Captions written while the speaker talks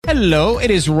Hello, it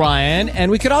is Ryan,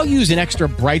 and we could all use an extra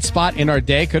bright spot in our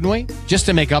day, couldn't we? Just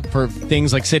to make up for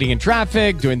things like sitting in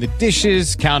traffic, doing the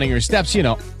dishes, counting your steps,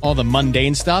 all the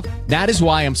mundane stuff. That is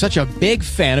why I'm such a big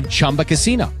fan of Chumba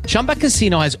Casino. Chumba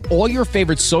Casino has all your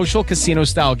favorite social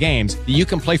casino-style games that you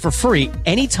can play for free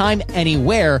anytime,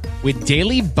 anywhere with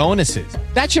daily bonuses.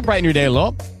 That should brighten your day a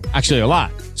little. Actually, a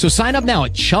lot. So sign up now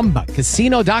at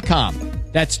ChumbaCasino.com.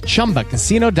 That's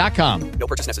ChumbaCasino.com. No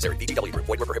purchase necessary. VGW Group.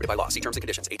 Void where prohibited by law. See terms and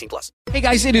conditions. 18+. Hey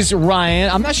guys, it is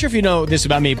Ryan. I'm not sure if you know this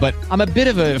about me, but I'm a bit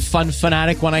of a fun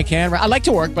fanatic when I can. I like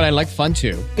to work, but I like fun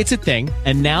too. It's a thing.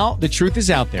 And now the truth is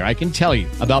out there. I can tell you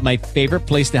about my favorite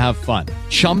place to have fun.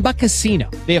 Chumba Casino.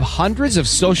 They have hundreds of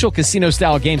social casino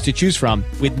style games to choose from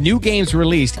with new games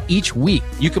released each week.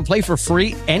 You can play for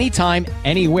free anytime,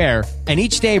 anywhere. And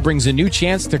each day brings a new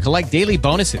chance to collect daily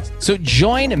bonuses. So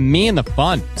join me in the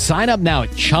fun. Sign up now at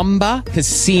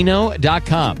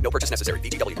ChumbaCasino.com. No purchase necessary.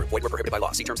 VGW Group. Void where prohibited by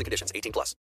law. See terms and conditions.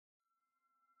 18+.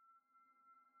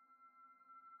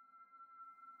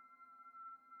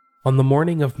 On the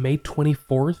morning of May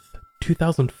 24th,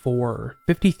 2004,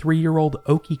 53-year-old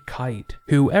Oakey Kite,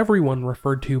 who everyone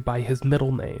referred to by his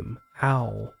middle name,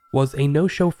 Al, was a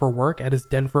no-show for work at his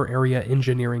Denver area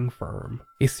engineering firm.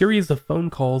 A series of phone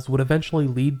calls would eventually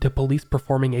lead to police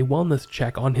performing a wellness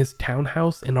check on his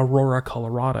townhouse in Aurora,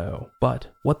 Colorado. But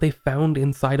what they found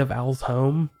inside of Al's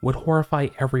home would horrify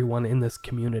everyone in this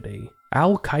community.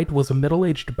 Al Kite was a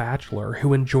middle-aged bachelor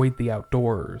who enjoyed the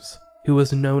outdoors, who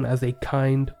was known as a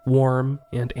kind, warm,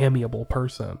 and amiable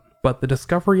person. But the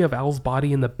discovery of Al's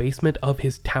body in the basement of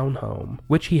his townhome,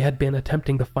 which he had been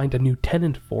attempting to find a new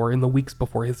tenant for in the weeks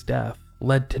before his death,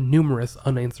 led to numerous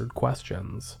unanswered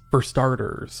questions. For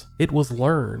starters, it was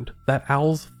learned that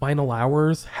Al's final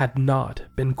hours had not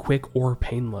been quick or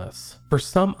painless. For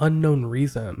some unknown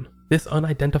reason, this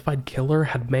unidentified killer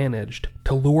had managed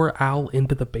to lure Al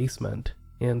into the basement,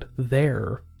 and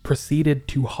there proceeded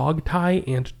to hogtie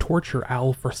and torture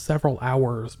Al for several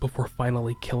hours before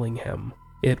finally killing him.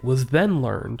 It was then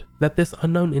learned that this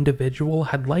unknown individual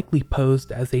had likely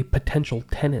posed as a potential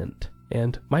tenant,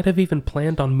 and might have even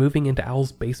planned on moving into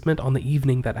Al's basement on the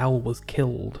evening that Al was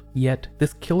killed. Yet,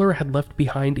 this killer had left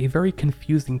behind a very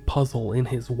confusing puzzle in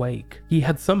his wake. He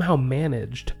had somehow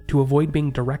managed to avoid being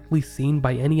directly seen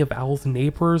by any of Al's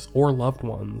neighbors or loved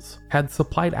ones, had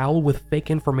supplied Al with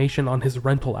fake information on his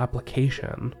rental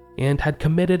application, and had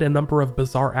committed a number of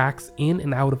bizarre acts in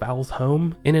and out of Al's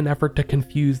home in an effort to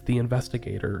confuse the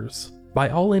investigators. By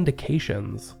all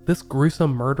indications, this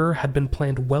gruesome murder had been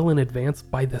planned well in advance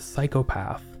by this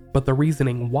psychopath, but the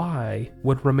reasoning why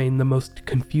would remain the most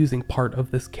confusing part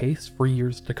of this case for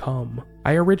years to come.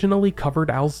 I originally covered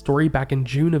Al's story back in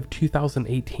June of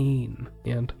 2018,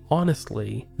 and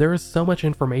honestly, there is so much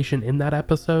information in that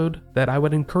episode that I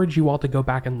would encourage you all to go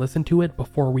back and listen to it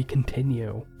before we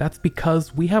continue. That's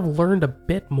because we have learned a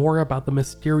bit more about the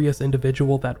mysterious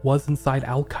individual that was inside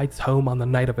Al Kite's home on the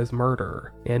night of his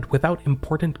murder, and without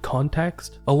important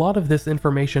context, a lot of this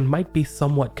information might be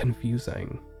somewhat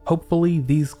confusing. Hopefully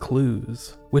these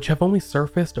clues, which have only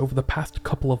surfaced over the past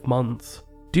couple of months,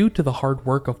 due to the hard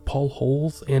work of Paul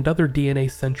Holes and other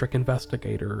DNA-centric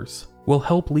investigators, will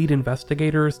help lead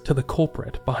investigators to the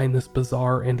culprit behind this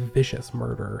bizarre and vicious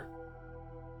murder.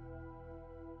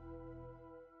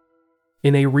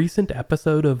 In a recent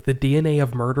episode of The DNA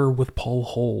of Murder with Paul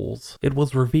Holes, it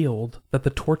was revealed that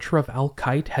the torture of Al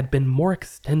Kite had been more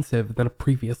extensive than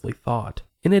previously thought.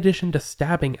 In addition to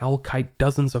stabbing Al Kite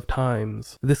dozens of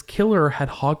times, this killer had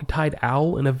hogtied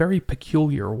Al in a very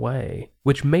peculiar way,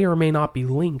 which may or may not be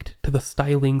linked to the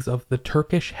stylings of the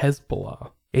Turkish Hezbollah,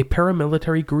 a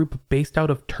paramilitary group based out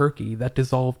of Turkey that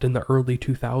dissolved in the early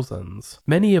 2000s.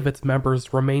 Many of its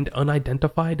members remained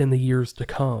unidentified in the years to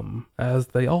come, as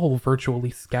they all virtually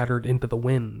scattered into the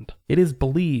wind. It is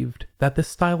believed that this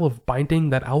style of binding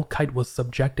that Al Kite was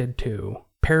subjected to,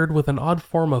 paired with an odd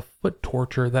form of foot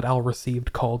torture that Al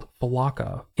received called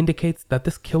falaka, indicates that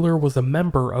this killer was a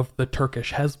member of the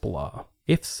Turkish Hezbollah.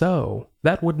 If so,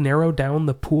 that would narrow down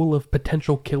the pool of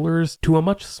potential killers to a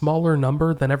much smaller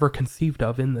number than ever conceived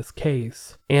of in this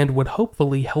case, and would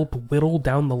hopefully help whittle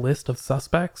down the list of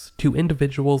suspects to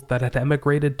individuals that had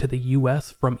emigrated to the US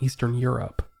from Eastern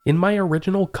Europe. In my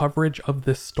original coverage of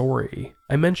this story,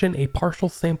 I mentioned a partial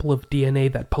sample of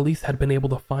DNA that police had been able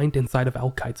to find inside of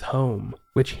Al Kite's home,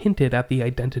 which hinted at the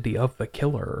identity of the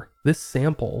killer. This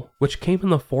sample, which came in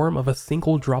the form of a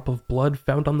single drop of blood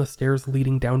found on the stairs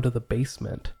leading down to the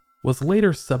basement, was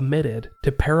later submitted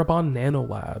to Parabon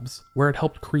Nanolabs, where it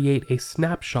helped create a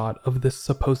snapshot of this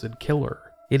supposed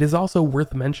killer. It is also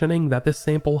worth mentioning that this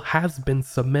sample has been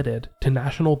submitted to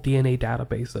national DNA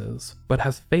databases, but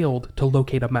has failed to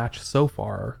locate a match so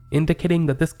far, indicating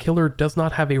that this killer does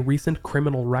not have a recent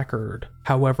criminal record.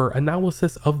 However,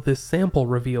 analysis of this sample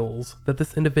reveals that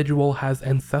this individual has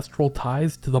ancestral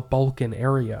ties to the Balkan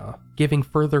area, giving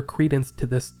further credence to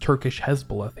this Turkish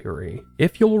Hezbollah theory.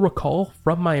 If you'll recall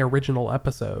from my original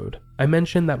episode, I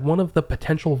mentioned that one of the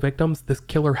potential victims this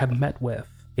killer had met with,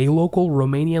 a local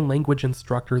Romanian language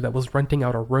instructor that was renting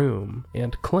out a room,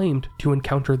 and claimed to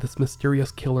encounter this mysterious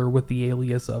killer with the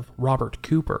alias of Robert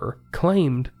Cooper,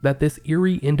 claimed that this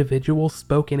eerie individual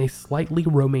spoke in a slightly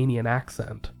Romanian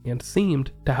accent, and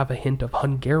seemed to have a hint of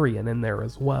Hungarian in there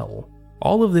as well.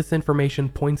 All of this information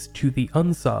points to the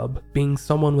unsub being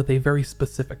someone with a very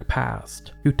specific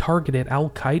past, who targeted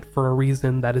Kite for a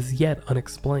reason that is yet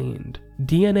unexplained.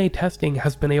 DNA testing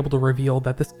has been able to reveal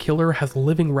that this killer has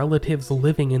living relatives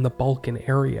living in the Balkan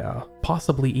area,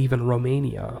 possibly even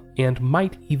Romania, and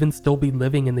might even still be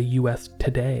living in the US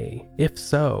today. If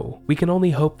so, we can only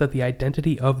hope that the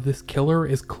identity of this killer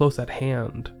is close at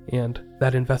hand, and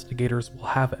that investigators will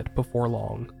have it before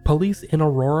long. Police in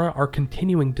Aurora are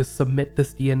continuing to submit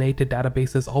this DNA to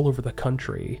databases all over the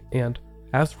country, and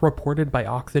as reported by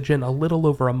Oxygen a little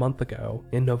over a month ago,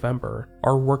 in November,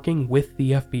 are working with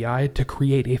the FBI to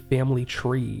create a family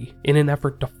tree in an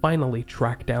effort to finally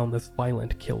track down this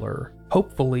violent killer.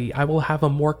 Hopefully, I will have a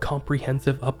more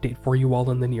comprehensive update for you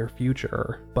all in the near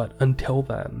future, but until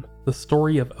then, the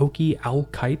story of Oakey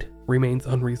Kite remains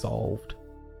unresolved.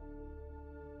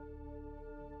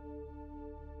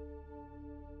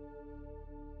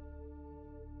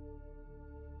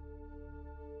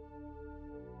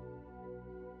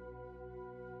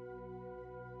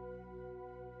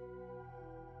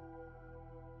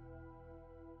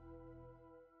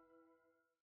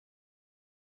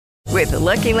 With the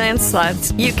Lucky Land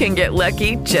Slots, you can get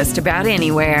lucky just about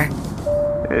anywhere.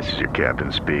 This is your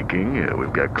captain speaking.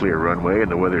 We've got clear runway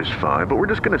and the weather's fine, but we're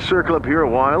just going to circle up here a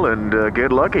while and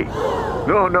get lucky.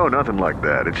 No, nothing like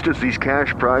that. It's just these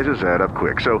cash prizes add up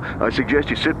quick. So I suggest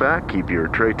you sit back, keep your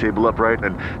tray table upright,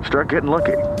 and start getting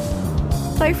lucky.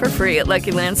 Play for free at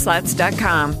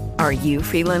LuckyLandSlots.com. Are you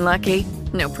feeling lucky?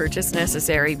 No purchase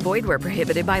necessary. Void where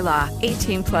prohibited by law.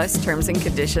 18+ terms and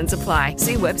conditions apply.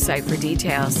 See website for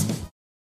details.